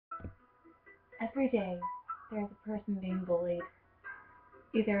Every day, there's a person being bullied.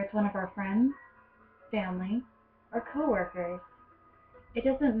 Either it's one of our friends, family, or coworkers. It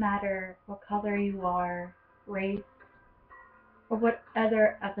doesn't matter what color you are, race, or what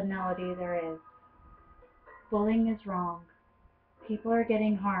other ethnicity there is. Bullying is wrong. People are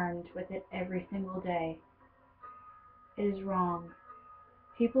getting harmed with it every single day. It is wrong.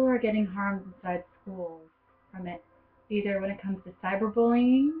 People are getting harmed inside schools from it, either when it comes to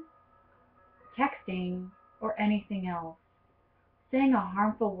cyberbullying, texting, or anything else. Saying a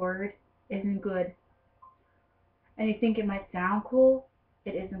harmful word isn't good. And you think it might sound cool,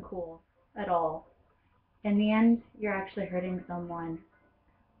 it isn't cool at all. In the end, you're actually hurting someone.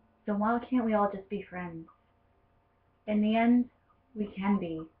 So why can't we all just be friends? In the end, we can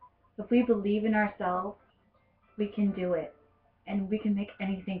be. If we believe in ourselves, we can do it. And we can make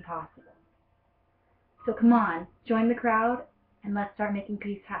anything possible. So come on, join the crowd and let's start making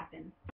peace happen.